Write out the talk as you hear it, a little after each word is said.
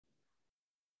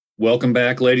Welcome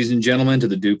back, ladies and gentlemen, to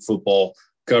the Duke Football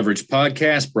Coverage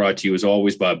Podcast, brought to you as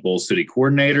always by Bull City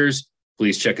Coordinators.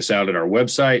 Please check us out at our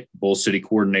website,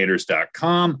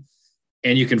 bullcitycoordinators.com.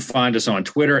 And you can find us on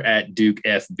Twitter at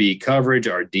DukeFB Coverage.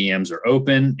 Our DMs are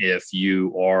open. If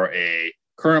you are a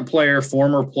current player,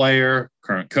 former player,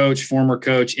 current coach, former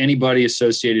coach, anybody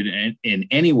associated in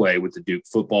any way with the Duke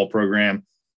football program,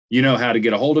 you know how to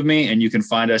get a hold of me, and you can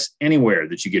find us anywhere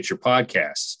that you get your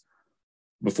podcasts.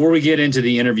 Before we get into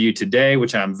the interview today,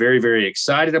 which I'm very, very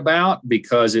excited about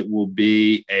because it will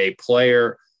be a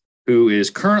player who is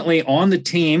currently on the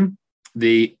team,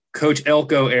 the Coach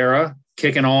Elko era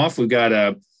kicking off. We've got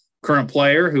a current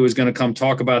player who is going to come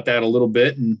talk about that a little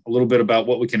bit and a little bit about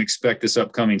what we can expect this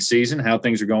upcoming season, how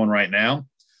things are going right now.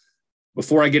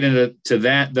 Before I get into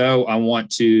that, though, I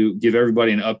want to give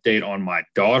everybody an update on my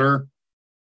daughter,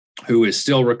 who is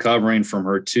still recovering from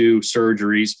her 2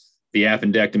 surgeries, the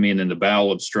appendectomy and then the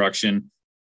bowel obstruction.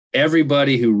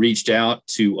 Everybody who reached out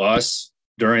to us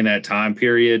during that time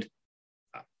period,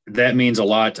 that means a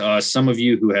lot to us. Some of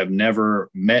you who have never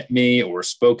met me or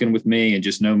spoken with me and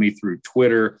just know me through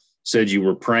Twitter said you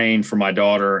were praying for my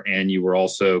daughter and you were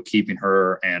also keeping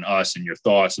her and us in your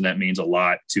thoughts. And that means a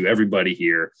lot to everybody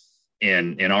here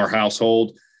in our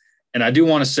household. And I do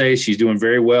want to say she's doing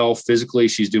very well physically.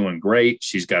 She's doing great.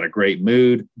 She's got a great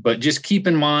mood. But just keep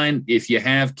in mind, if you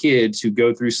have kids who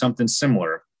go through something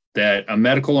similar, that a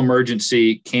medical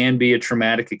emergency can be a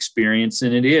traumatic experience,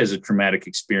 and it is a traumatic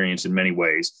experience in many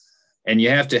ways. And you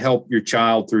have to help your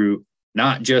child through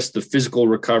not just the physical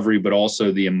recovery, but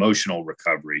also the emotional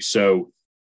recovery. So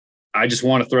I just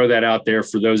want to throw that out there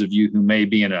for those of you who may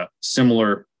be in a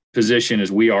similar position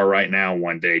as we are right now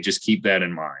one day. Just keep that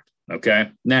in mind. Okay.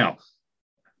 Now,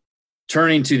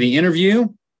 turning to the interview,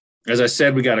 as I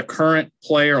said, we got a current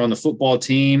player on the football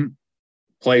team,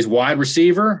 plays wide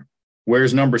receiver,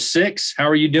 wears number 6. How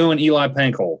are you doing, Eli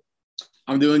Pancol?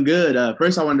 I'm doing good.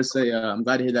 First, I wanted to say I'm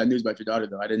glad to hear that news about your daughter,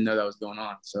 though. I didn't know that was going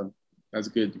on. So that's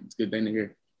good. It's a good thing to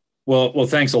hear. Well,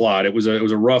 thanks a lot. It was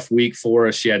a rough week for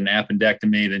us. She had an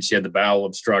appendectomy, then she had the bowel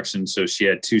obstruction. So she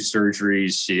had 2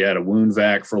 surgeries. She had a wound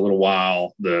vac for a little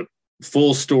while. The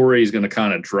full story is going to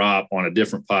kind of drop on a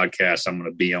different podcast I'm going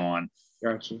to be on.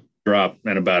 Gotcha. Drop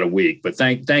in about a week. But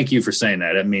thank you for saying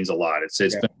that. That means a lot. It's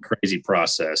been a crazy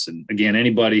process. And again,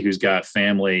 anybody who's got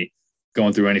family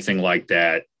going through anything like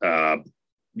that,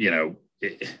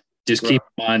 just keep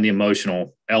in mind the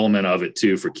emotional element of it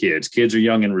too for kids. Kids are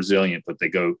young and resilient, but they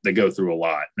go through a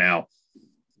lot. Now,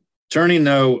 turning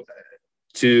though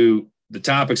to the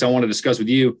topics I want to discuss with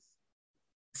you,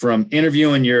 from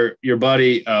interviewing your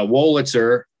buddy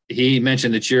Wolitzer, he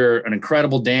mentioned that you're an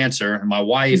incredible dancer. And my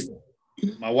wife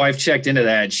checked into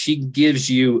that. She gives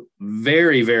you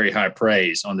very, very high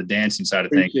praise on the dancing side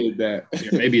of things. Appreciate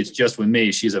that. Maybe it's just with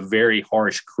me. She's a very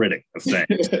harsh critic of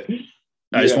things.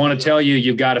 I just want to tell you,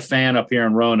 you've got a fan up here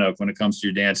in Roanoke when it comes to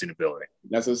your dancing ability.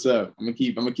 That's what's up. I'm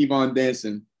gonna keep on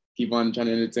dancing, keep on trying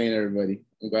to entertain everybody.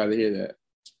 I'm glad to hear that.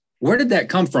 Where did that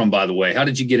come from, by the way? How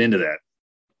did you get into that?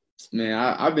 Man,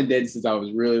 I've been dancing since I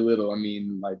was really little. I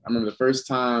mean, like, I remember the first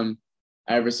time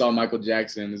I ever saw Michael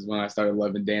Jackson is when I started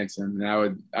loving dancing.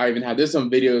 And there's some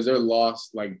videos, they're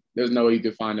lost. Like, there's no way you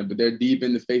could find them, but they're deep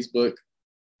in the Facebook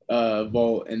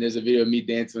vault. And there's a video of me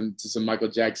dancing to some Michael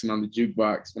Jackson on the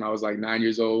jukebox when I was like 9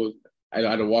 years old. I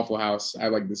had a Waffle House. I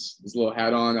had like this little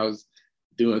hat on. I was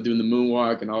doing the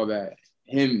moonwalk and all that.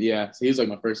 So he was like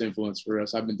my first influence for real.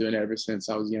 So I've been doing it ever since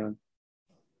I was young.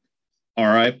 All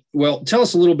right. Well, tell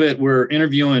us a little bit. We're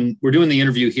doing the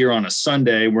interview here on a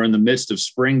Sunday. We're in the midst of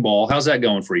spring ball. How's that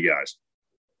going for you guys?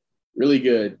 Really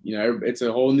good. It's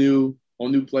a whole new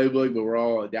playbook, but we're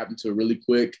all adapting to it really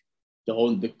quick.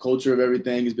 The culture of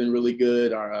everything has been really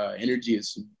good. Our energy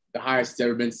is the highest it's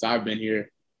ever been since I've been here.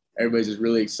 Everybody's just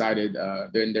really excited.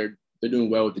 They're doing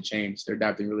well with the change. They're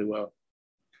adapting really well.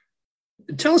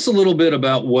 Tell us a little bit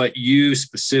about what you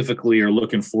specifically are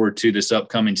looking forward to this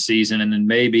upcoming season, and then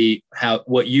maybe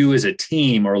what you as a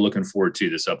team are looking forward to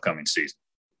this upcoming season.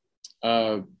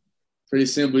 Pretty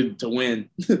simply, to win.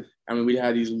 I mean, we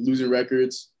had these losing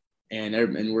records, and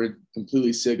we're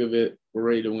completely sick of it. We're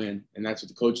ready to win, and that's what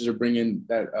the coaches are bringing.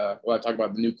 I talk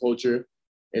about the new culture.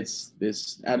 It's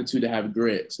this attitude to have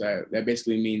grit. So that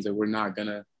basically means that we're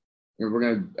gonna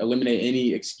eliminate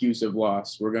any excuse of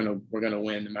loss. We're gonna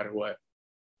win no matter what.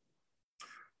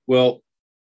 Well,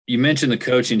 you mentioned the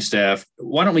coaching staff.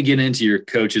 Why don't we get into your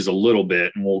coaches a little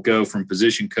bit, and we'll go from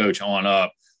position coach on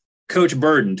up. Coach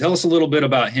Burden, tell us a little bit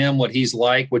about him, what he's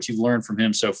like, what you've learned from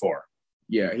him so far.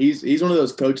 Yeah, he's one of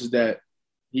those coaches that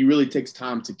he really takes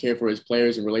time to care for his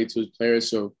players and relate to his players.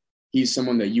 So he's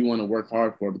someone that you want to work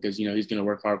hard for because, he's going to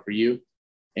work hard for you.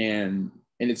 And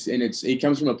it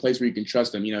comes from a place where you can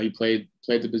trust him. You know, he played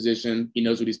the position. He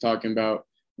knows what he's talking about.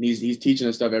 And he's teaching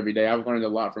us stuff every day. I've learned a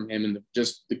lot from him in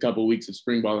just the couple of weeks of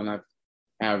spring ball, and I've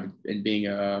have in being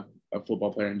a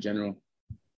football player in general.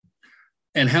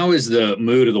 And how is the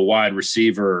mood of the wide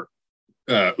receivers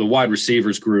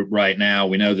group right now?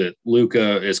 We know that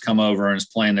Luka has come over and is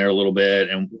playing there a little bit,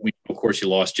 and of course you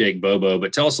lost Jake Bobo.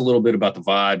 But tell us a little bit about the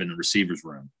vibe in the receivers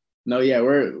room. No, yeah,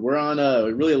 we're on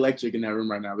really electric in that room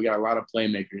right now. We got a lot of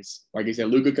playmakers. Like I said,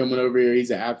 Luka coming over here,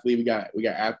 he's an athlete. We got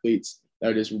athletes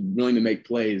that are just willing to make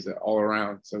plays all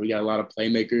around. So we got a lot of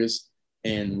playmakers,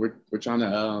 and we're trying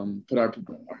to put our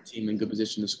team in good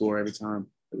position to score every time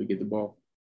that we get the ball.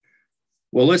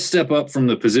 Well, let's step up from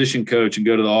the position coach and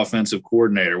go to the offensive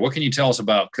coordinator. What can you tell us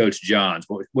about Coach Johns?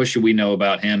 What should we know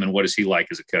about him, and what is he like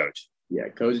as a coach? Yeah,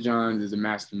 Coach Johns is a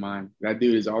mastermind. That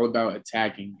dude is all about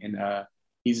attacking, and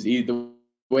he's the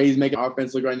way he's making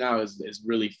offense look right now is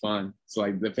really fun. It's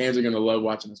like the fans are gonna love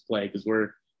watching us play because we're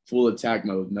full attack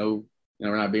mode. No,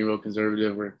 we're not being real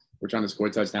conservative. We're trying to score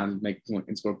touchdowns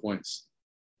and score points.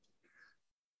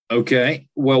 Okay.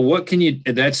 Well, what can you?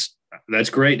 That's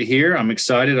great to hear. I'm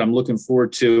excited. I'm looking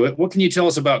forward to it. What can you tell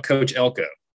us about Coach Elko?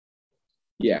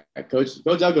 Yeah, Coach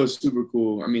Elko is super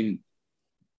cool. I mean,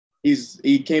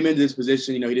 he came into this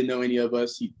position. You know, he didn't know any of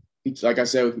us. He like I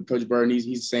said with Coach Burton, he's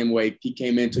the same way. He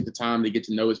came in, took the time to get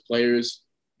to know his players,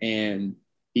 and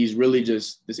he's really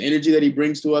just this energy that he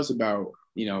brings to us about,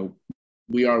 you know,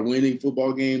 we are winning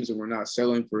football games and we're not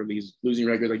settling for these losing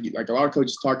records. Like a lot of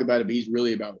coaches talk about it, but he's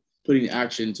really about putting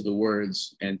action to the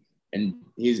words, and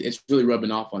it's really rubbing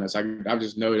off on us. I've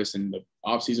just noticed in the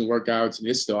off-season workouts, and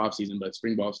it's still off-season, but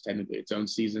spring ball is technically its own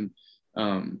season.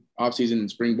 Off-season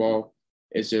and spring ball,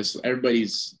 it's just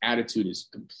everybody's attitude is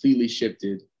completely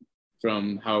shifted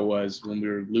from how it was when we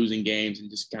were losing games and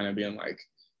just kind of being like,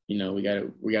 you know, we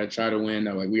gotta try to win.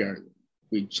 Like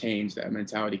we changed that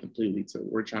mentality completely to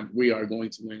we are going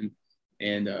to win.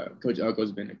 And Coach Elko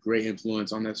has been a great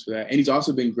influence on us for that. And he's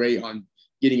also been great on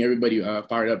getting everybody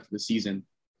fired up for the season,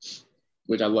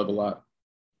 which I love a lot.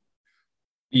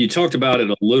 You talked about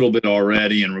it a little bit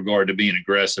already in regard to being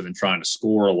aggressive and trying to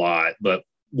score a lot, but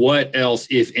what else,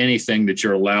 if anything, that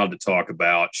you're allowed to talk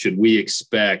about should we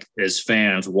expect as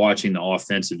fans watching the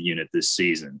offensive unit this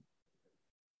season?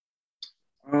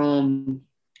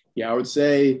 Yeah, I would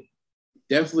say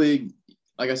definitely,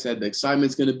 like I said, the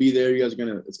excitement's going to be there. It's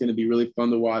going to be really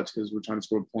fun to watch because we're trying to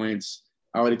score points.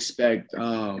 I would expect,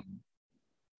 I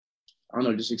don't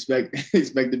know, just expect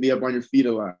to be up on your feet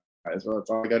a lot. That's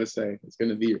all I got to say. It's going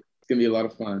to be a lot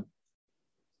of fun.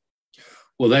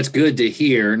 Well, that's good to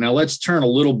hear. Now let's turn a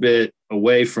little bit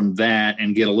away from that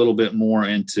and get a little bit more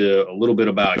into a little bit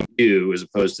about you as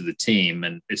opposed to the team.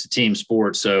 And it's a team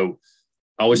sport, so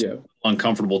I always feel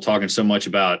uncomfortable talking so much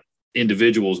about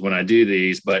individuals when I do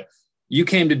these. But you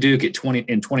came to Duke in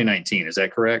 2019, is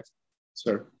that correct?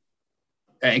 Sure.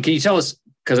 And can you tell us,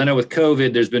 because I know with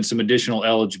COVID, there's been some additional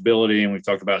eligibility, and we've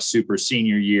talked about super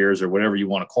senior years or whatever you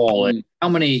want to call it. How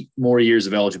many more years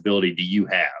of eligibility do you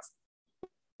have?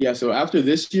 Yeah, so after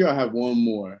this year, I have one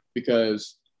more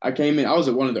because I came in. I was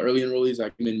one of the early enrollees.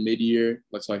 I came in mid-year.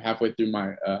 That's like halfway through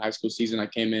my high school season. I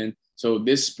came in. So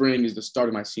this spring is the start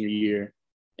of my senior year,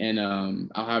 and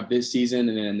I'll have this season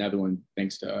and then another one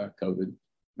thanks to COVID.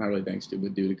 Not really thanks to,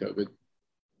 but due to COVID.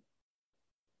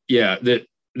 Yeah,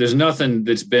 there's nothing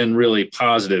that's been really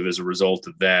positive as a result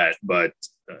of that, but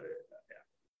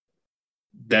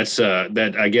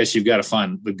that I guess you've got to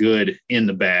find the good in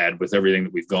the bad with everything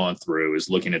that we've gone through, is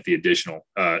looking at the additional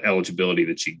eligibility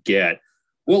that you get.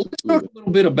 Well, let's talk a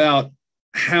little bit about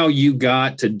how you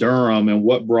got to Durham and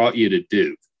what brought you to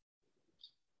Duke.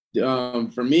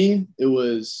 For me, it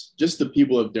was just the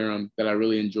people of Durham that I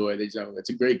really enjoyed. It's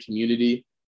a great community,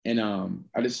 and I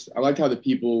liked how the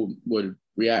people would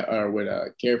react or would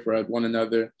care for one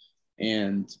another,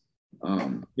 and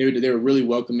they were really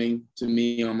welcoming to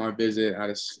me on my visit.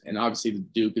 And obviously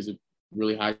Duke is a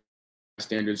really high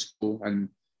standard school, and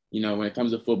you know when it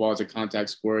comes to football, it's a contact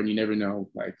sport, and you never know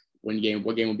like what game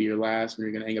will be your last when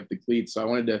you're gonna hang up the cleats. So I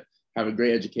wanted to have a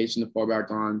great education to fall back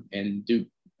on, and Duke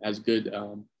has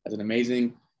has an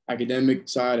amazing academic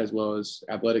side as well as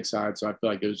athletic side. So I feel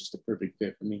like it was just a perfect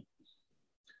fit for me.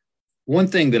 One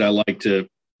thing that I like to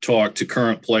talk to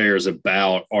current players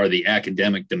about are the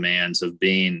academic demands of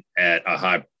being at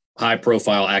a high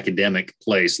profile academic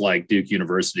place like Duke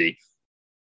University.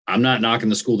 I'm not knocking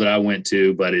the school that I went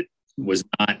to, but it was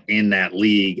not in that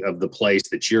league of the place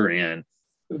that you're in.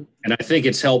 And I think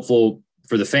it's helpful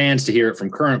for the fans to hear it from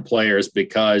current players,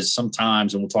 because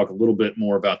sometimes, and we'll talk a little bit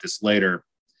more about this later,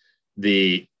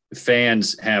 the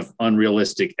fans have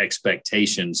unrealistic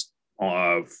expectations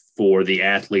for the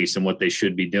athletes and what they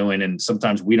should be doing. And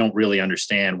sometimes we don't really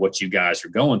understand what you guys are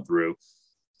going through.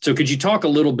 So could you talk a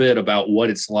little bit about what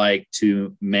it's like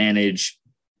to manage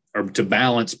or to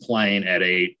balance playing at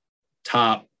a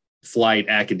top flight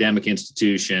academic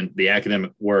institution, the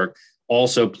academic work,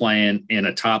 also playing in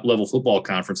a top level football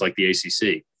conference like the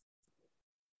ACC?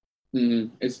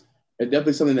 It's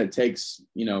definitely something that takes,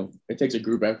 it takes a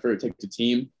group effort, it takes a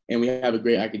team, and we have a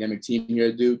great academic team here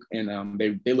at Duke, and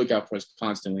they look out for us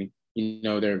constantly. We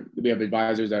have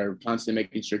advisors that are constantly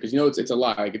making sure, because it's a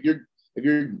lot. Like if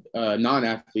you're a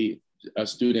non-athlete, a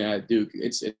student at Duke,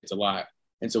 it's a lot.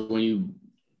 And so when you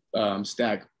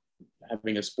stack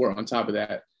having a sport on top of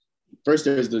that, first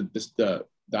there's the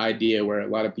idea where a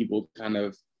lot of people kind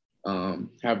of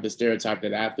have the stereotype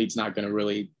that athletes not going to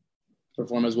really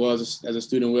perform as well as a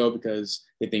student will, because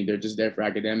they think they're just there for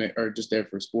academic or just there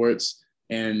for sports.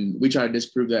 And we try to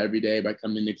disprove that every day by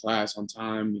coming to class on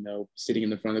time, sitting in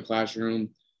the front of the classroom,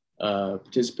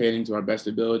 participating to our best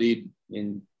ability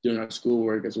and doing our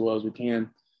schoolwork as well as we can.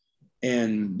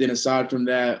 And then aside from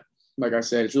that, like I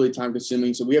said, it's really time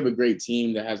consuming. So we have a great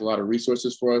team that has a lot of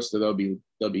resources for us. So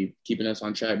they'll be keeping us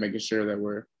on track, making sure that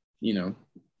we're,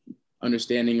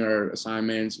 understanding our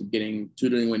assignments, getting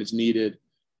tutoring when it's needed.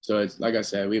 So it's, like I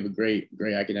said, we have a great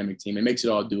academic team. It makes it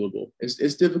all doable.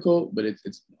 It's difficult, but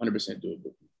it's 100%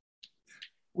 doable.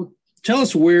 Well, tell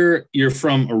us where you're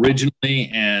from originally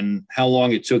and how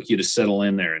long it took you to settle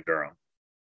in there in Durham.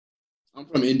 I'm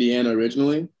from Indiana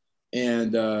originally.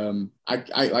 And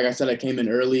like I said, I came in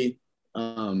early.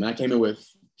 I came in with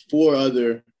 4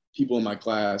 other people in my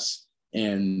class.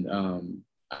 And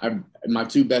my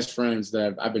 2 best friends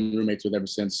that I've been roommates with ever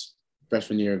since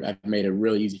freshman year, I've made it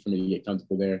really easy for me to get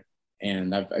comfortable there.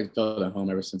 And I felt at home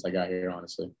ever since I got here,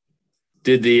 honestly.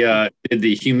 Did the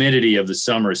humidity of the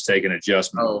summers take an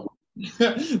adjustment? Oh,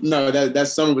 no, that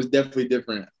summer was definitely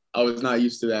different. I was not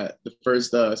used to that. The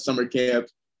first summer camp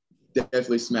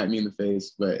definitely smacked me in the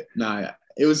face, but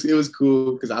it was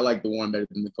cool because I like the warm better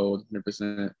than the cold,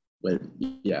 100%. But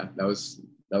yeah, that was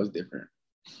different.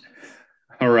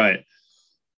 All right.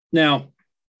 Now,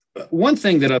 one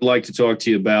thing that I'd like to talk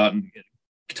to you about, and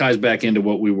it ties back into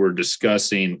what we were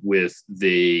discussing with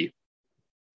the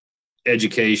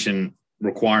education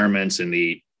requirements and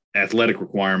the athletic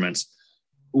requirements.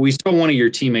 We saw one of your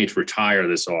teammates retire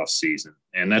this offseason,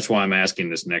 and that's why I'm asking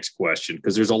this next question,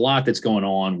 because there's a lot that's going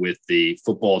on with the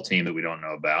football team that we don't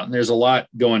know about, and there's a lot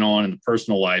going on in the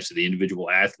personal lives of the individual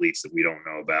athletes that we don't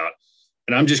know about.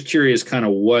 And I'm just curious kind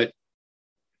of what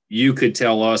you could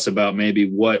tell us about maybe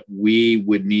what we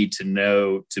would need to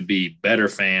know to be better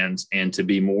fans and to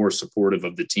be more supportive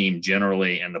of the team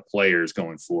generally and the players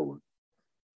going forward.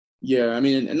 Yeah, I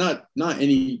mean, and not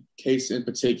any case in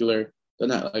particular, but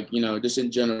not like, just in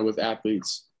general with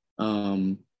athletes.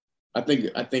 I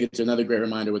think it's another great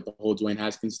reminder with the whole Dwayne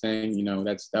Haskins thing.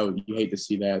 You hate to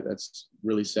see that. That's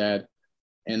really sad.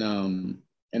 And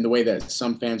the way that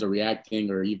some fans are reacting,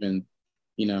 or even,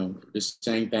 just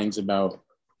saying things about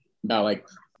like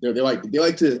they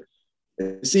like to.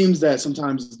 It seems that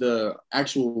sometimes the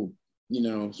actual,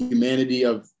 humanity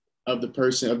of the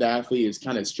person, of the athlete, is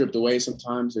kind of stripped away.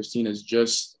 Sometimes they're seen as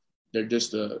they're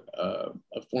just a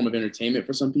form of entertainment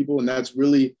for some people, and that's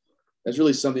really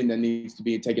something that needs to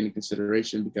be taken into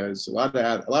consideration, because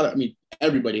I mean,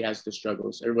 everybody has their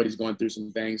struggles. Everybody's going through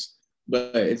some things,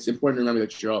 but it's important to remember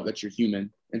that you're human.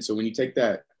 And so when you take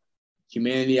that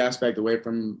humanity aspect away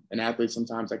from an athlete,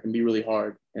 sometimes that can be really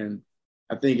hard. And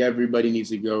I think everybody needs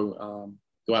to go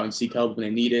out and seek help when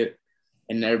they need it,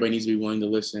 and everybody needs to be willing to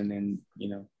listen and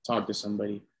talk to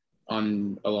somebody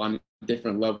on a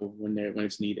different level when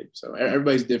it's needed. So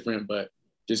everybody's different, but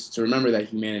just to remember that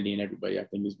humanity in everybody, I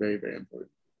think, is very, very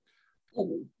important.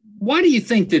 Why do you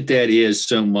think that is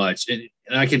so much? And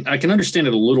I can understand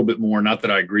it a little bit more. Not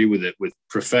that I agree with it with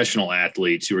professional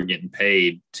athletes who are getting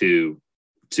paid to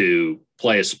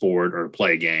play a sport or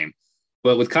play a game,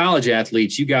 but with college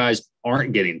athletes, you guys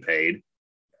aren't getting paid,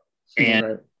 and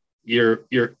right.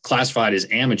 You're classified as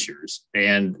amateurs,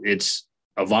 and it's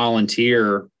a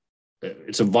volunteer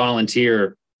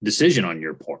decision on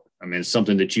your part. I mean, it's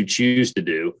something that you choose to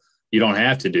do. You don't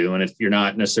have to do, and if you're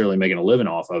not necessarily making a living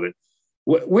off of it.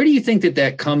 Where do you think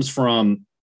that comes from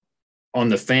on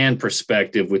the fan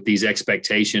perspective with these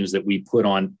expectations that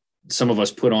some of us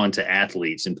put on to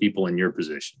athletes and people in your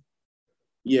position?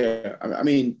 Yeah, I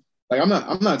mean, like I'm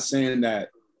not saying that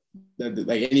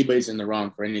like anybody's in the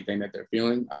wrong for anything that they're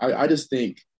feeling. I just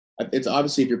think it's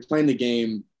obviously, if you're playing the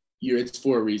game, it's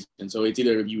for a reason. So it's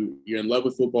either you're in love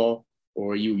with football,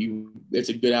 or it's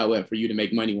a good outlet for you to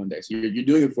make money one day. So you're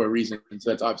doing it for a reason. And so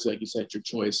that's obviously, like you said, your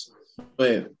choice.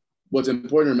 But what's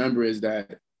important to remember is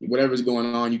that whatever's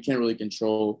going on, you can't really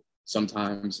control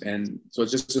sometimes. And so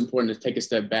it's just important to take a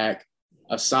step back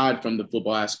aside from the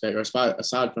football aspect, or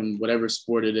aside from whatever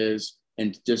sport it is,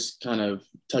 and just kind of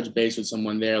touch base with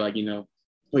someone there, like,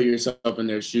 put yourself in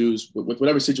their shoes with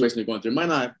whatever situation they're going through. It might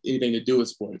not have anything to do with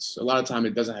sports. A lot of time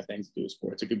it doesn't have things to do with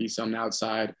sports. It could be something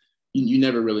outside. You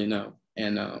never really know.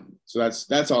 And so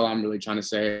that's all I'm really trying to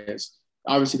say is,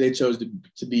 obviously they chose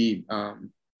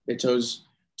they chose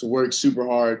to work super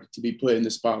hard to be put in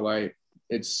the spotlight.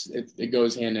 It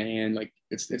goes hand in hand. Like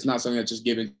it's not something that's just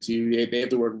given to you. They have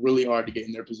to work really hard to get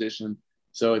in their position.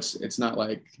 So it's not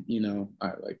like,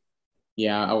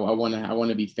 I want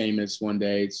to be famous one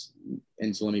day.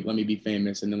 So let me be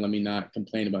famous, and then let me not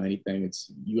complain about anything.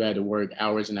 You had to work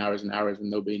hours and hours and hours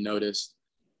when nobody noticed,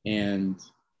 and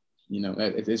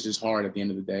it's just hard at the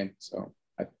end of the day. So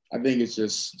I think it's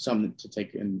just something to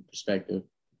take in perspective.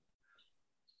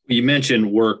 You mentioned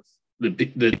work.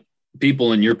 The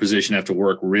people in your position have to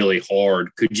work really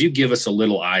hard. Could you give us a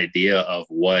little idea of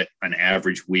what an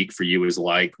average week for you is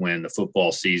like when the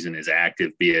football season is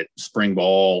active, be it spring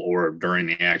ball or during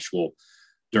the actual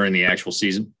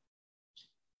season?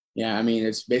 Yeah, I mean,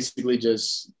 it's basically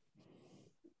just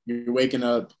you're waking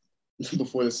up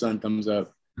before the sun comes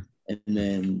up, and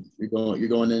then you're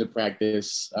going into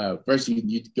practice. First,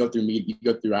 you go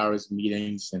through hours of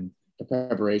meetings and the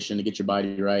preparation to get your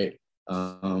body right.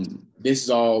 This is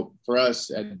all for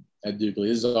us at Duke.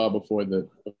 This is all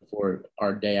before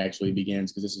our day actually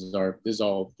begins, because this is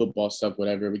all football stuff.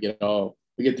 Whatever we get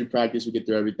through practice, we get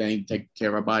through everything, take care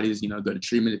of our bodies. Go to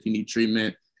treatment if you need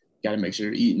treatment. Got to make sure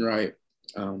you're eating right.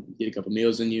 Get a couple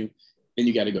meals in you. Then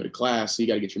you got to go to class. So you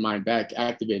got to get your mind back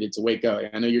activated to wake up.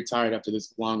 I know you're tired after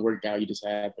this long workout you just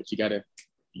had, but you got to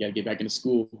get back into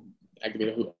school,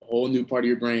 activate a whole new part of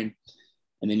your brain.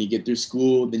 And then you get through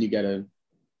school. Then you got to,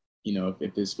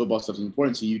 if this football stuff is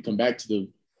important to you, you come back to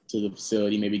the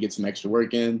facility, maybe get some extra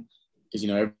work in, because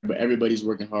everybody's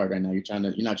working hard right now. You're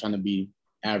not trying to be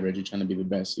average. You're trying to be the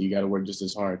best. So you got to work just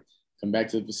as hard. Come back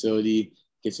to the facility,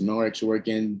 get some more extra work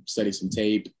in, study some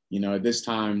tape. At this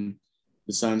time,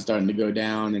 the sun's starting to go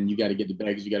down, and you got to get to bed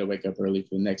because you got to wake up early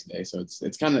for the next day. So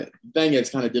it's kind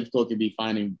of difficult to be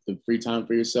finding the free time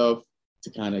for yourself to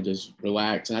kind of just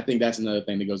relax. And I think that's another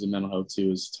thing that goes to mental health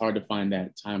too, is it's hard to find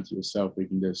that time to yourself where you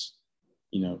can just,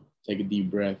 take a deep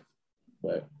breath.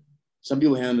 But some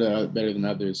people handle it better than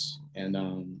others.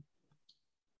 And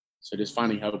so just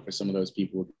finding help for some of those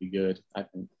people would be good, I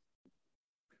think.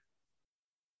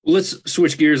 Let's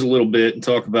switch gears a little bit and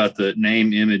talk about the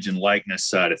name, image, and likeness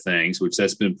side of things, which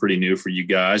that's been pretty new for you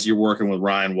guys. You're working with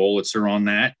Ryan Wolitzer on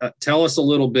that. Tell us a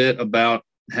little bit about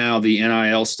how the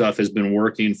NIL stuff has been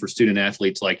working for student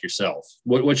athletes like yourself.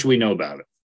 What should we know about it?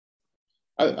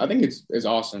 I think it's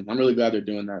awesome. I'm really glad they're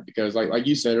doing that, because like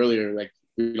you said earlier, like,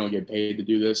 we don't get paid to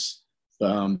do this.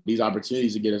 But these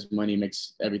opportunities to get us money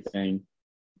makes everything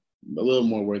a little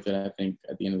more worth it, I think,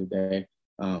 at the end of the day.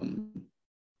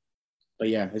 But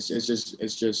yeah, it's just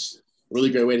a really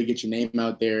great way to get your name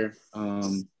out there,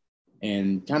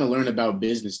 and kind of learn about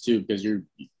business too, because you're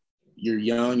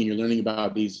young and you're learning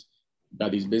about these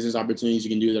business opportunities you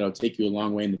can do that'll take you a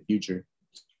long way in the future.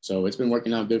 So it's been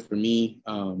working out good for me.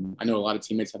 I know a lot of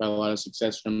teammates have had a lot of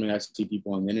success from it. I see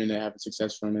people on the internet having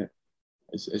success from it.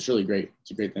 It's really great.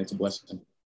 It's a great thing. It's a blessing.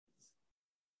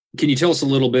 Can you tell us a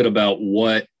little bit about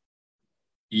what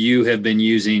you have been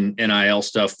using NIL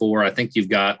stuff for? I think you've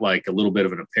got like a little bit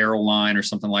of an apparel line or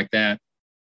something like that.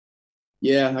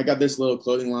 Yeah, I got this little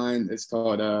clothing line. It's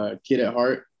called Kid at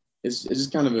Heart. It's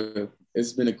just kind of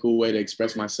it's been a cool way to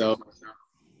express myself.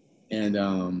 And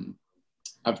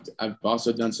I've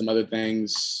also done some other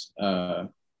things,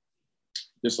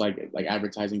 just like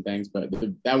advertising things. But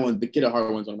the Kid at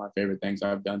Heart one's one of my favorite things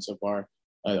I've done so far.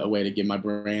 A way to get my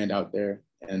brand out there,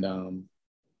 and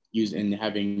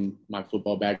having my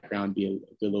football background be a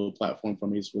good little platform for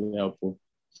me is really helpful.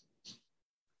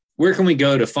 Where can we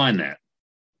go to find that?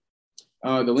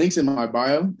 The link's in my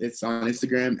bio. It's on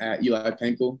Instagram at Eli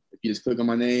Pancol. If you just click on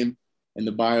my name in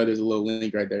the bio, there's a little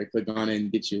link right there. Click on it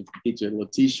and get your little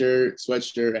T-shirt,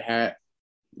 sweatshirt, a hat.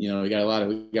 We got a lot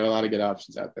of good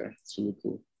options out there. It's really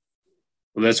cool.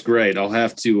 Well, that's great. I'll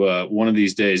have to one of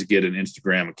these days get an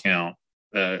Instagram account.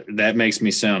 That makes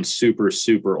me sound super,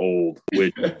 super old,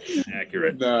 which is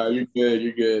accurate. No, you're good.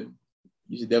 You're good.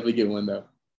 You should definitely get one though.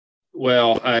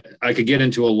 Well, I could get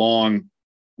into a long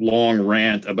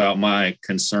rant about my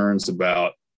concerns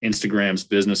about Instagram's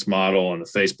business model and the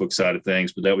Facebook side of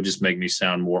things, but that would just make me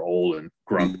sound more old and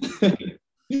grumpy.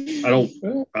 I don't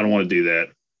want to do that.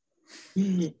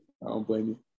 I don't blame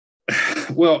you.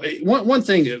 Well, one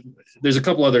thing, there's a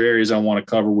couple other areas I want to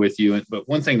cover with you, but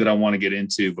one thing that I want to get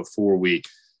into before we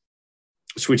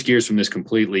switch gears from this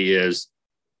completely is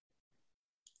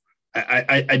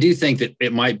I do think that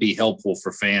it might be helpful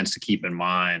for fans to keep in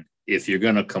mind if you're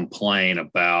going to complain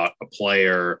about a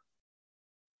player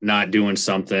not doing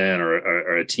something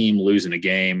or a team losing a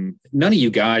game. None of you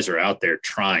guys are out there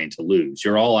trying to lose.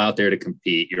 You're all out there to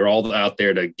compete. You're all out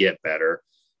there to get better.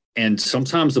 And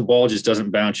sometimes the ball just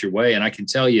doesn't bounce your way. And I can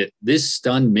tell you, this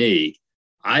stunned me.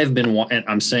 And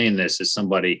I'm saying this as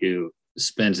somebody who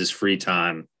spends his free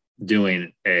time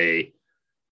doing a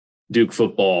Duke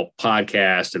football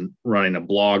podcast and running a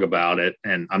blog about it.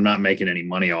 And I'm not making any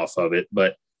money off of it,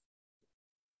 but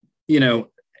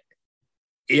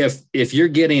if you're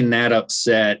getting that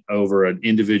upset over an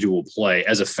individual play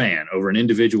as a fan, over an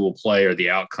individual play or the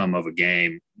outcome of a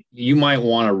game, you might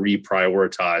want to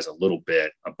reprioritize a little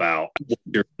bit about what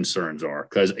your concerns are.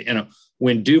 Because,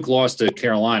 when Duke lost to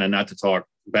Carolina, not to talk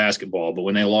basketball, but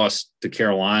when they lost to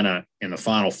Carolina in the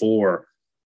Final Four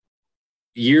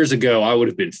years ago, I would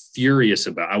have been furious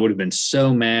I would have been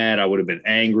so mad. I would have been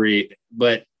angry.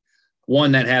 But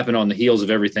one, that happened on the heels of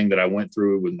everything that I went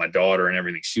through with my daughter and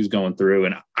everything she was going through.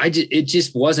 And it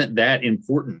just wasn't that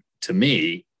important to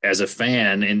me as a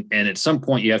fan. And at some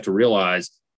point you have to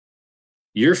realize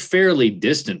you're fairly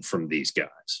distant from these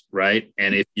guys, right?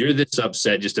 And if you're this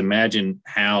upset, just imagine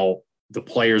how the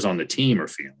players on the team are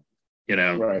feeling,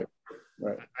 Right.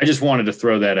 I just wanted to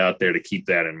throw that out there to keep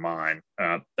that in mind.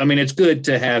 It's good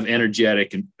to have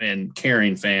energetic and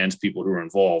caring fans, people who are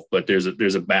involved, but there's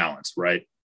a balance, right?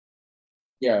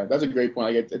 Yeah, that's a great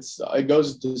point. Like it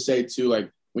goes to say too,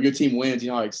 like when your team wins,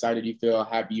 how excited you feel, how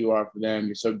happy you are for them.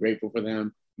 You're so grateful for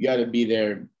them. You got to be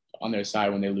there on their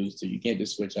side when they lose too. You can't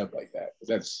just switch up like that.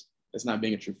 That's not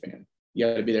being a true fan. You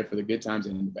got to be there for the good times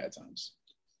and the bad times.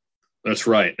 That's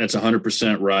right. That's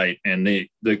 100% right. And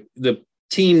the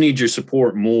team needs your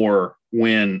support more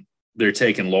when they're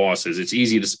taking losses. It's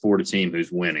easy to support a team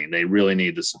who's winning. They really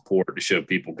need the support to show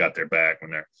people got their back when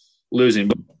they're losing.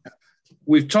 But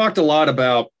we've talked a lot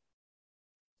about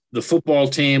the football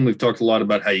team. We've talked a lot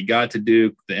about how you got to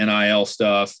Duke, the NIL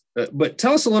stuff. But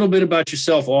tell us a little bit about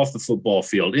yourself off the football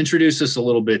field. Introduce us a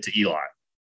little bit to Eli.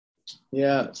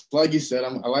 Yeah, like you said, I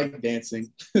like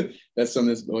dancing. That's something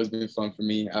that's always been fun for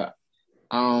me. I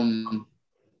don't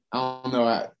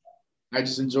know. I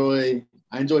just enjoy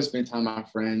spending time with my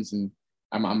friends, and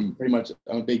I'm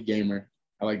a big gamer.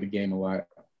 I like the game a lot.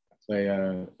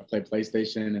 I play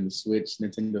PlayStation and the Switch,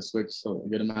 Nintendo Switch, so a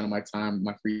good amount of my time,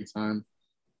 my free time.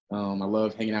 I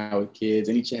love hanging out with kids.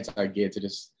 Any chance I get to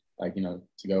just to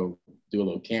go do a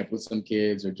little camp with some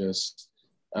kids or just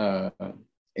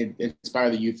inspire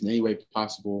the youth in any way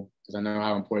possible, because I know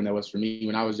how important that was for me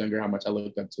when I was younger, how much I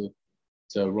looked up to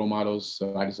role models.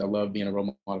 So I love being a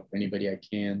role model for anybody I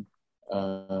can.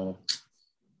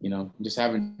 Just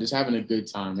having a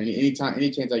good time. Any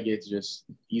chance I get to just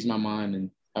ease my mind and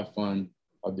have fun,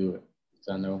 I'll do it.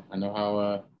 So I know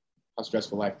how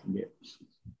stressful life can get.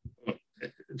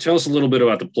 Tell us a little bit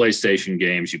about the PlayStation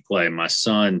games you play. My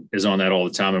son is on that all the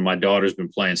time, and my daughter's been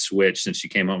playing Switch since she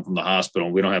came home from the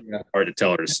hospital. We don't have hard to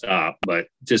tell her to stop, but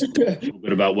just a little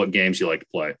bit about what games you like to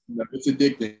play. No, it's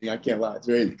addicting. I can't lie. It's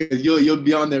very, because you'll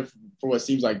be on there for what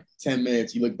seems like 10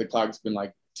 minutes. You look at the clock, it's been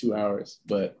like 2 hours.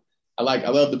 But I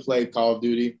love to play Call of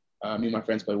Duty. Me and my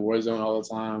friends play Warzone all the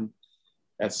time.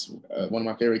 That's one of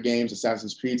my favorite games.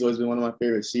 Assassin's Creed's always been one of my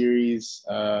favorite series.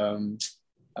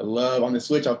 I love, on the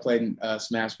Switch, I've played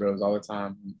Smash Bros. All the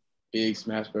time. Big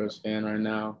Smash Bros. Fan right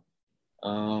now.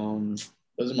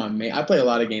 Those are my main. I play a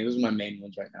lot of games. Those are my main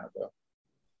ones right now, though.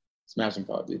 Smash and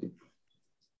Call of Duty.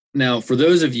 Now, for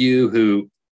those of you who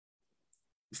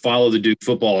follow the Duke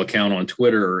football account on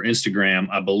Twitter or Instagram,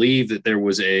 I believe that there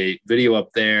was a video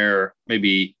up there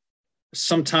maybe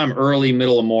sometime early,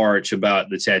 middle of March about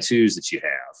the tattoos that you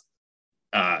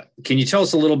have. Can you tell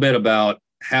us a little bit about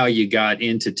how you got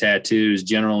into tattoos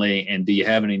generally, and do you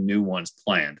have any new ones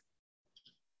planned?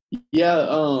 Yeah,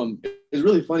 it's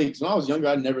really funny because when I was younger,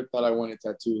 I never thought I wanted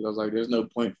tattoos. I was like, there's no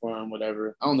point for them,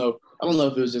 whatever. I don't know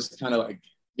if it was just kind of like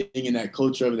being in that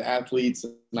culture of the athletes,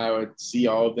 and I would see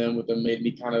all of them with them, made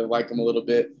me kind of like them a little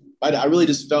bit. I really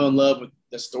just fell in love with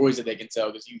the stories that they can tell,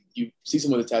 because you see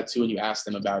someone with a tattoo and you ask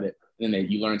them about it, and then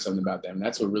you learn something about them. And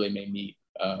that's what really made me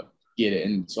get it.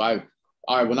 And so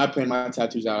when I planned my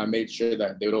tattoos out, I made sure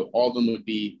that all of them would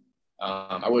be,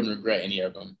 I wouldn't regret any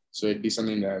of them. So it'd be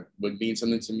something that would mean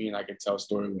something to me and I could tell a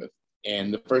story with.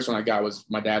 And the first one I got was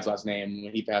my dad's last name.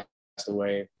 When he passed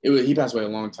away, he passed away a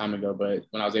long time ago, but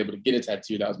when I was able to get a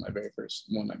tattoo, that was my very first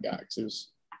one I got.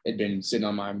 Because it'd been sitting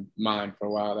on my mind for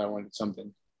a while that I wanted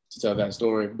something to tell that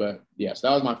story. But yeah, so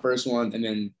that was my first one. And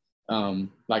then,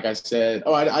 like I said,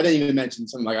 I didn't even mention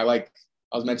something like I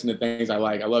was mentioning the things I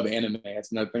like. I love anime.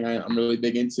 That's another thing I'm really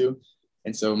big into.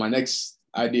 And so my next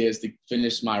idea is to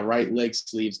finish my right leg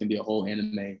sleeve. It's gonna be a whole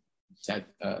anime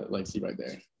leg sleeve right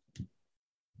there.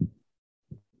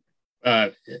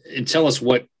 And tell us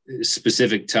what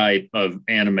specific type of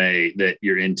anime that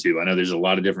you're into. I know there's a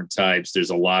lot of different types.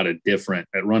 There's a lot of different,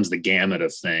 it runs the gamut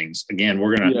of things. Again,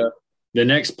 the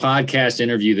next podcast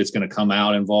interview that's going to come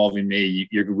out involving me,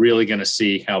 you're really going to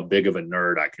see how big of a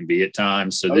nerd I can be at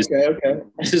times. So this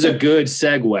is a good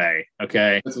segue.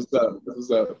 Okay. This is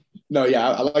up. No, yeah,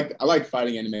 I like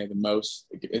fighting anime the most.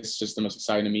 It's just the most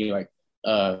exciting to me. Like,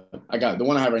 I got the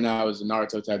one I have right now is a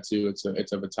Naruto tattoo. It's of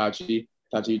Itachi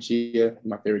Uchiha,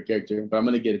 my favorite character. But I'm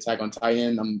gonna get Attack on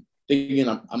Titan. I'm thinking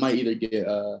I might either get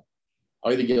I'll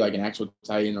either get like an actual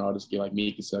Titan or I'll just get like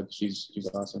Mikasa. She's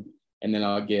awesome. And then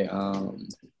I'm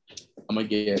gonna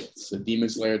get the Demon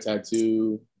Slayer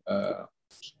tattoo,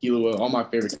 Killua, all my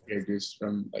favorite characters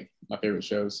from like my favorite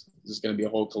shows. It's just gonna be a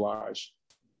whole collage.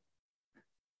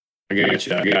 I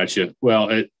got you.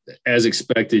 Well, as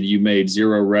expected, you made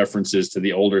zero references to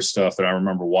the older stuff that I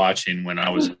remember watching when I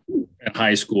was in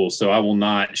high school. So I will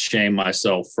not shame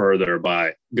myself further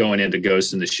by going into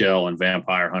Ghost in the Shell and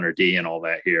Vampire Hunter D and all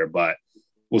that here. But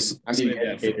I need to get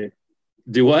educated.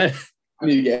 Do what? I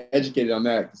need to get educated on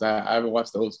that because I haven't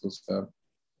watched the old school stuff.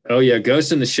 Oh, yeah.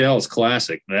 Ghost in the Shell is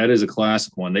classic. That is a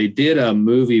classic one. They did a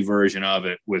movie version of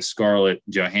it with Scarlett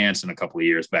Johansson a couple of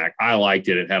years back. I liked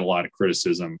it. It had a lot of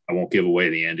criticism. I won't give away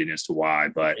the ending as to why,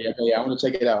 but yeah, I want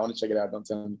to check it out. Don't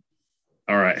tell me.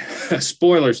 All right.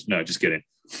 Spoilers. No, just kidding.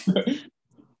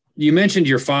 You mentioned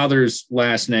your father's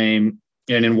last name,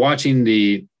 and in watching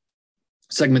the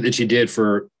segment that you did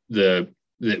for that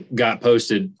got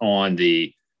posted on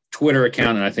the Twitter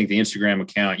account and I think the Instagram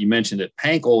account, you mentioned that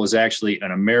Pancol is actually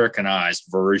an Americanized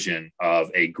version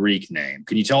of a Greek name.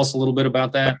 Can you tell us a little bit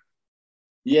about that?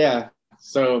 Yeah.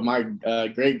 So my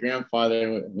great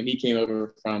grandfather, when he came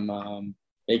over from,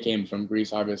 they came from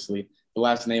Greece, obviously. The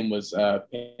last name was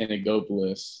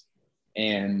Panagopoulos,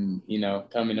 and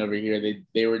coming over here, they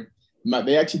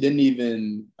actually didn't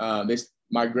even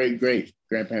my great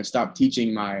grandparents stopped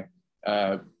teaching my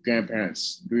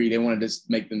grandparents Greek. They wanted to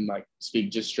make them like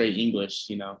speak just straight English,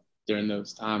 during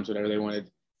those times, whatever they wanted.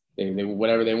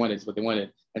 Whatever they wanted is what they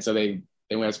wanted. And so they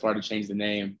went as far to change the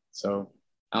name. So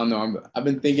I don't know. I've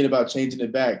been thinking about changing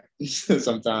it back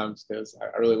sometimes because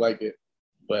I really like it.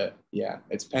 But yeah,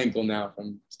 it's Pancol now,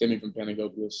 stemming from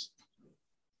Panagopoulos.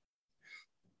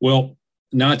 Well,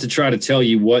 not to try to tell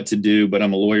you what to do, but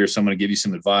I'm a lawyer, so I'm going to give you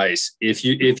some advice. If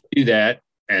you do that,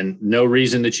 and no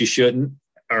reason that you shouldn't,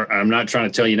 or I'm not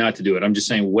trying to tell you not to do it. I'm just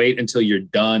saying wait until you're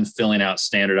done filling out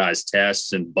standardized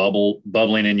tests and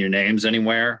bubbling in your names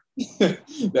anywhere.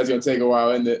 That's going to take a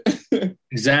while, isn't it?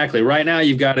 Exactly. Right now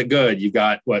you've got it good. You've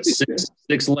got what,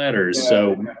 six letters. Yeah,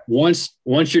 so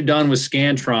once you're done with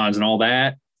Scantrons and all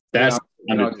that, that's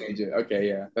I'll change it. Okay,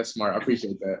 yeah, that's smart. I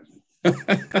appreciate that.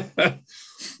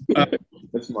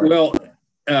 That's smart. Well,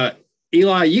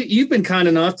 Eli, you've been kind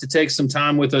enough to take some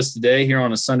time with us today here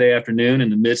on a Sunday afternoon in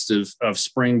the midst of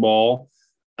spring ball.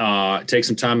 Take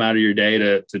some time out of your day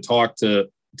to talk to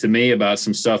me about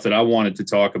some stuff that I wanted to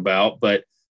talk about. But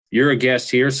you're a guest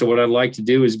here, so what I'd like to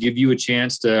do is give you a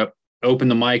chance to open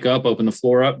the mic up, open the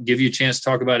floor up, give you a chance to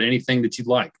talk about anything that you'd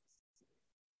like.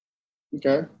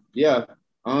 Okay. Yeah.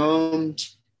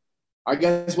 I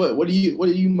guess what are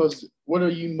you most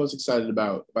excited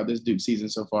about this Duke season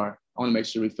so far? I want to make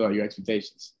sure we fill out your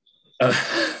expectations.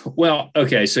 Well,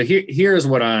 okay. So here's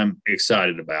what I'm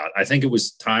excited about. I think it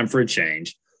was time for a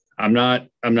change. I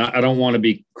don't want to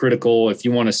be critical. If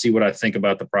you want to see what I think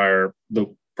about the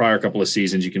prior couple of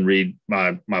seasons, you can read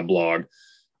my blog.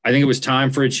 I think it was time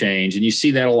for a change. And you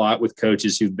see that a lot with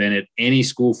coaches who've been at any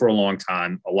school for a long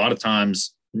time. A lot of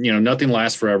times, nothing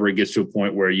lasts forever. It gets to a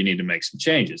point where you need to make some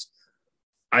changes.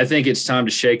 I think it's time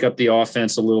to shake up the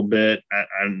offense a little bit.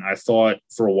 And I thought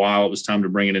for a while it was time to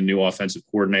bring in a new offensive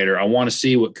coordinator. I want to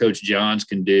see what Coach Johns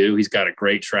can do. He's got a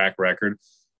great track record.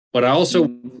 But I also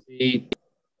want to see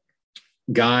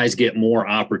guys get more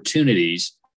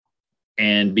opportunities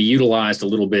and be utilized a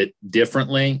little bit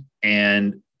differently,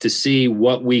 and to see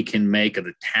what we can make of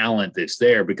the talent that's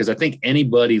there. Because I think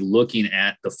anybody looking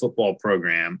at the football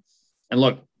program, and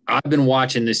look, I've been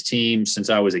watching this team since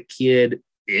I was a kid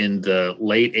in the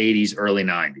late 80s, early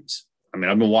 90s. I mean,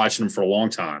 I've been watching them for a long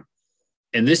time.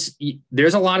 And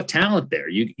there's a lot of talent there.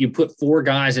 You put 4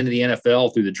 guys into the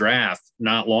NFL through the draft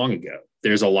not long ago.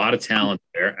 There's a lot of talent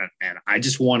there. And I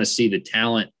just want to see the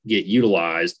talent get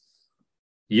utilized.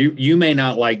 You may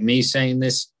not like me saying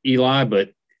this, Eli,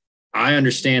 but I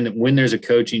understand that when there's a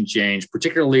coaching change,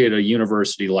 particularly at a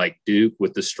university like Duke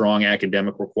with the strong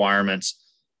academic requirements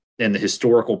and the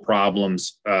historical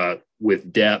problems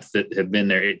with depth that have been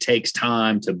there, it takes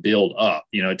time to build up.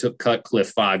 It took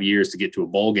Cutcliffe 5 years to get to a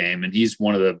bowl game, and he's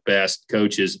one of the best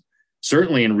coaches,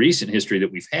 certainly in recent history,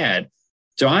 that we've had.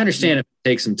 So I understand it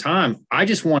takes some time. I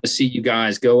just want to see you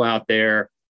guys go out there,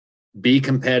 be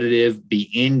competitive, be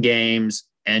in games,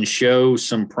 and show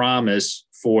some promise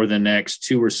for the next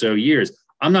 2 or so years.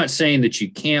 I'm not saying that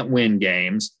you can't win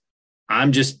games.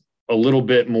 I'm just a little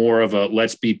bit more of a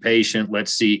let's be patient,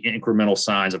 let's see incremental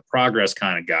signs of progress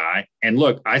kind of guy. And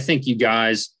look, I think you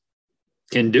guys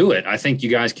can do it. I think you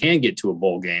guys can get to a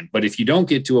bowl game. But if you don't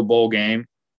get to a bowl game,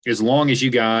 as long as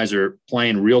you guys are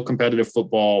playing real competitive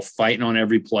football, fighting on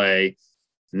every play,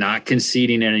 not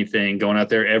conceding anything, going out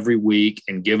there every week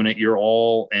and giving it your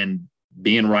all and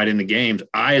being right in the games,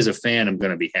 I, as a fan, am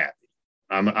going to be happy.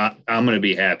 I'm going to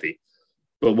be happy.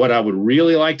 But what I would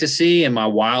really like to see in my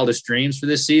wildest dreams for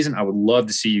this season, I would love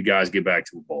to see you guys get back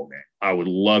to a bowl game. I would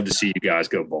love to see you guys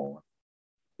go bowling.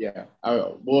 Yeah.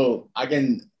 I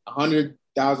can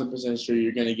 100,000% sure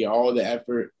you're going to get all the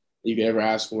effort that you could ever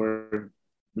ask for.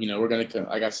 We're going to,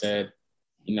 like I said,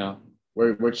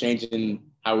 we're changing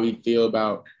how we feel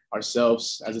about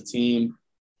ourselves as a team.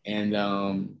 And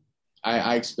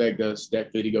I expect us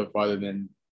definitely to go farther than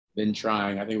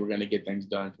trying. I think we're going to get things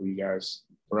done for you guys,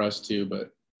 for us too,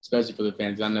 but especially for the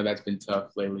fans. I know that's been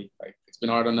tough lately. Like, it's been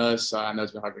hard on us. So I know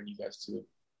it's been hard on you guys too.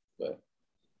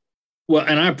 Well,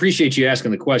 and I appreciate you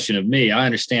asking the question of me. I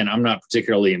understand I'm not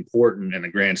particularly important in the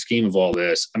grand scheme of all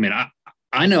this. I mean,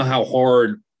 I know how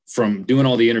hard, from doing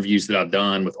all the interviews that I've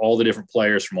done with all the different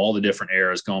players from all the different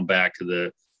eras going back to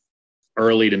the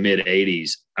early to mid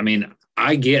 80s. I mean,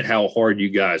 I get how hard you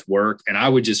guys work. And I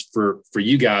would just, for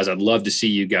you guys, I'd love to see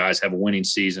you guys have a winning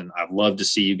season. I'd love to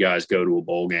see you guys go to a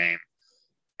bowl game.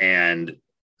 And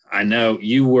I know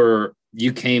you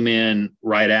came in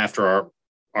right after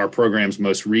our program's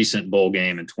most recent bowl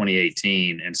game in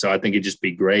 2018. And so I think it'd just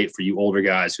be great for you older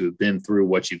guys who have been through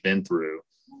what you've been through.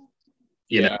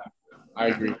 You know, I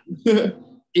agree.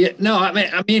 Yeah, no, I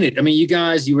mean it. I mean, you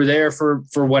guys, you were there for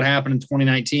what happened in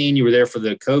 2019. You were there for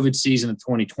the COVID season of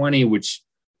 2020, which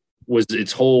was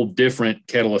its whole different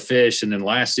kettle of fish. And then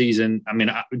last season, I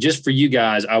mean, just for you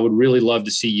guys, I would really love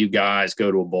to see you guys go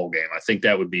to a bowl game. I think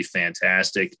that would be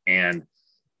fantastic. And,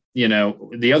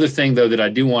 the other thing, though, that I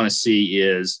do want to see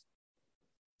is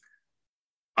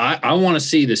I want to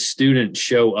see the students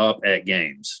show up at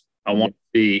games. I want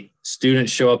the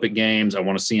students show up at games. I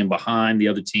want to see them behind the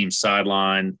other team's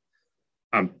sideline.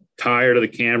 I'm tired of the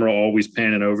camera always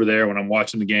panning over there when I'm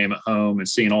watching the game at home and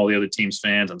seeing all the other team's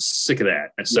fans. I'm sick of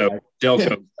that. And so,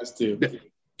 Delco, us too.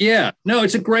 Yeah, no,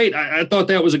 it's I thought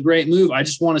that was a great move. I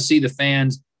just want to see the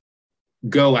fans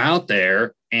go out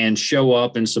there and show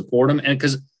up and support them. And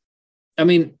because, I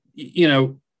mean,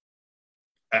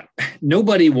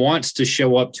 nobody wants to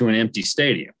show up to an empty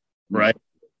stadium, right?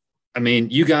 I mean,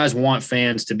 you guys want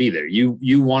fans to be there.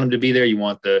 You want them to be there. You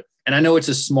want and I know it's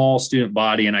a small student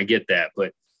body, and I get that,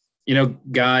 but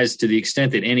guys, to the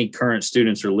extent that any current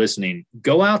students are listening,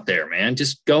 go out there, man.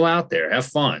 Just go out there, have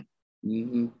fun.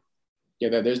 Mm-hmm.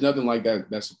 Yeah, there's nothing like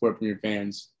that support from your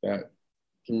fans that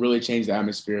can really change the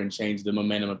atmosphere and change the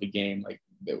momentum of the game. Like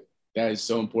that is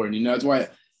so important. That's why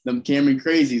them Cameron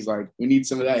crazies, like, we need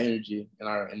some of that energy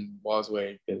in Wall's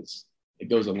way, because it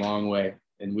goes a long way.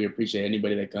 And we appreciate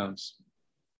anybody that comes,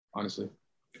 honestly.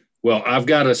 Well, I've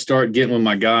got to start getting with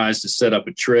my guys to set up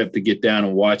a trip to get down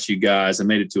and watch you guys. I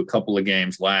made it to a couple of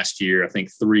games last year, I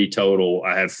think 3 total.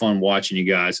 I had fun watching you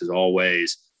guys as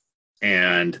always.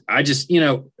 And I just,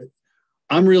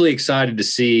 I'm really excited to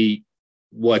see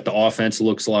what the offense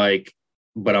looks like,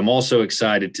 but I'm also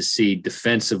excited to see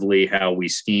defensively how we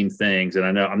scheme things. And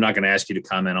I know I'm not going to ask you to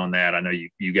comment on that. I know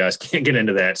you guys can't get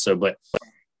into that. But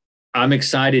I'm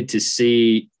excited to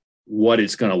see what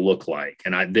it's going to look like.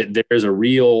 And there's a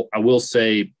real, I will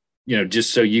say,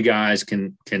 just so you guys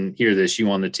can hear this,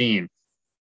 you on the team,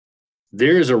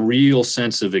 there's a real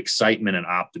sense of excitement and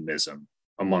optimism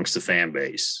amongst the fan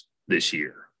base this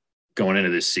year going into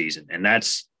this season. And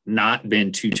that's not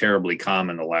been too terribly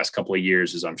common the last couple of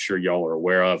years, as I'm sure y'all are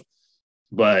aware of.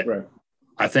 But right.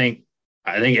 I think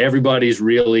everybody's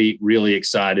really, really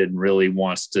excited and really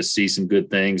wants to see some good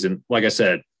things. And like I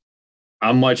said,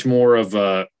 I'm much more of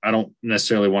I don't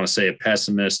necessarily want to say a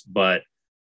pessimist, but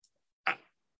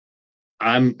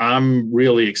I'm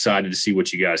really excited to see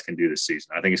what you guys can do this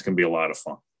season. I think it's going to be a lot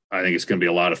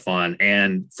of fun.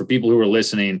 And for people who are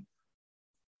listening,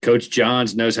 Coach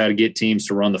Johns knows how to get teams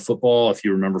to run the football. If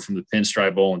you remember from the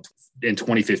Pinstripe Bowl in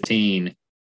 2015,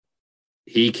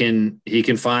 he can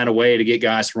find a way to get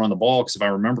guys to run the ball. Because if I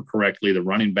remember correctly, the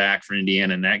running back for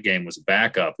Indiana in that game was a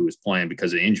backup who was playing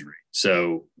because of injury.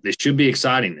 So this should be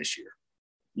exciting this year.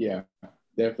 Yeah,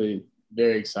 definitely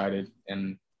very excited.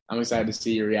 And I'm excited to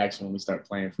see your reaction when we start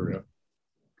playing for real.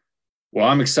 Well,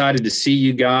 I'm excited to see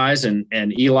you guys. And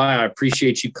Eli, I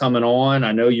appreciate you coming on.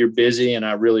 I know you're busy, and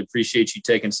I really appreciate you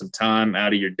taking some time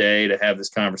out of your day to have this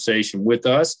conversation with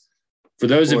us. For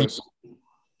those of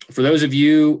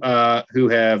you who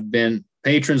have been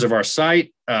patrons of our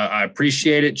site, I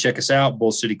appreciate it. Check us out,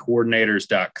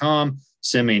 bullcitycoordinators.com.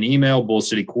 Send me an email,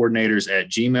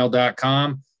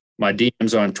 bullcitycoordinators@gmail.com. My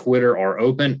DMs on Twitter are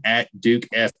open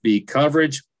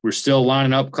 @DukeFBCoverage. We're still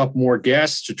lining up a couple more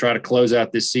guests to try to close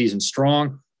out this season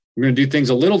strong. We're going to do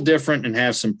things a little different and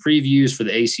have some previews for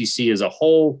the ACC as a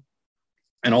whole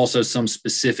and also some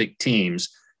specific teams.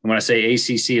 And when I say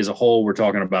ACC as a whole, we're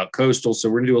talking about Coastal. So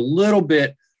we're going to do a little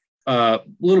bit of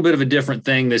a different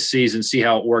thing this season, see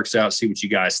how it works out, see what you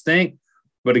guys think.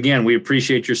 But again, we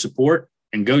appreciate your support,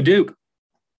 and go Duke.